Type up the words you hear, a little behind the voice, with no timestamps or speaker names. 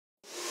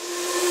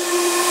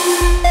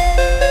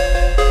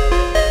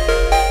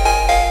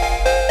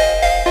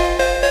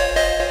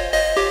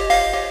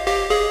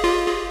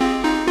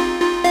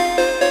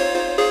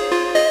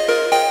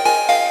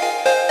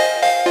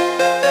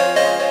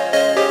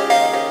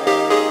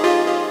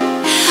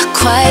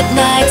Quiet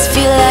nights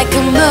feel like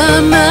a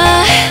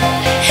murmur,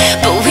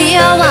 but we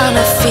all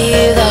wanna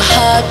feel the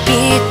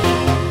heartbeat.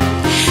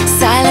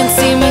 Silence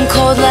seeming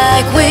cold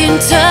like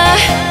winter,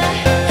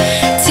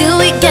 till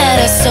we get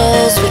our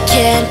souls, we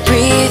can't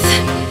breathe.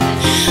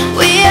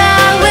 We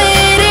are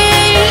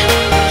waiting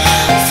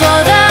for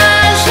the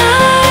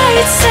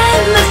lights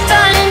and the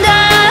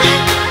thunder.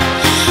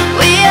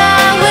 We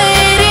are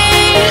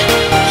waiting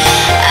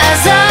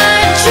as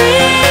our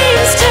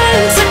dreams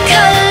turn to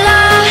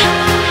color.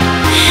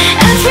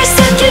 Every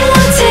second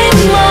wanting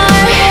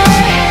more.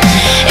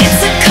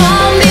 It's a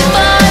calm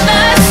before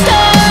the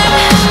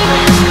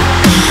storm.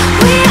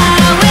 We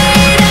are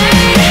waiting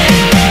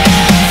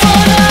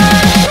for the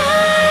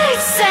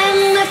lights and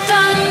the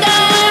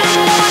thunder.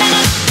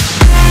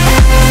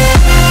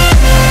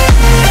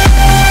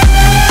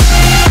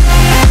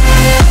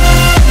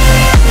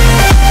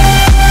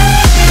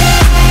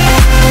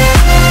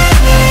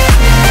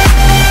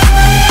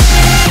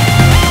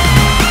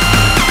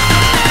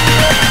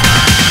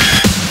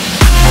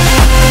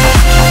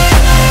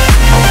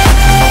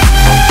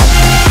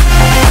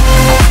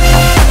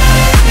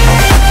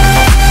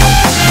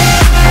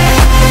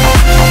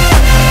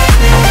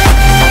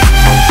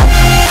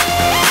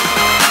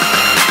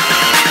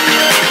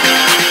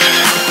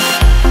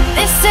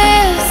 This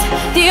is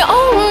the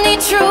only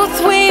truth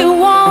we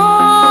want.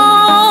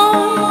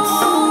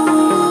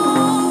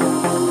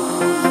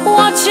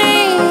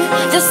 Watching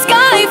the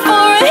sky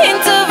for a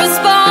hint of a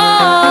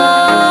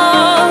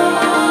spark.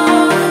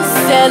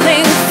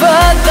 Sailing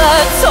further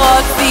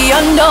towards the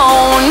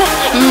unknown,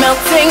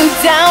 melting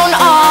down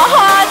our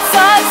hearts.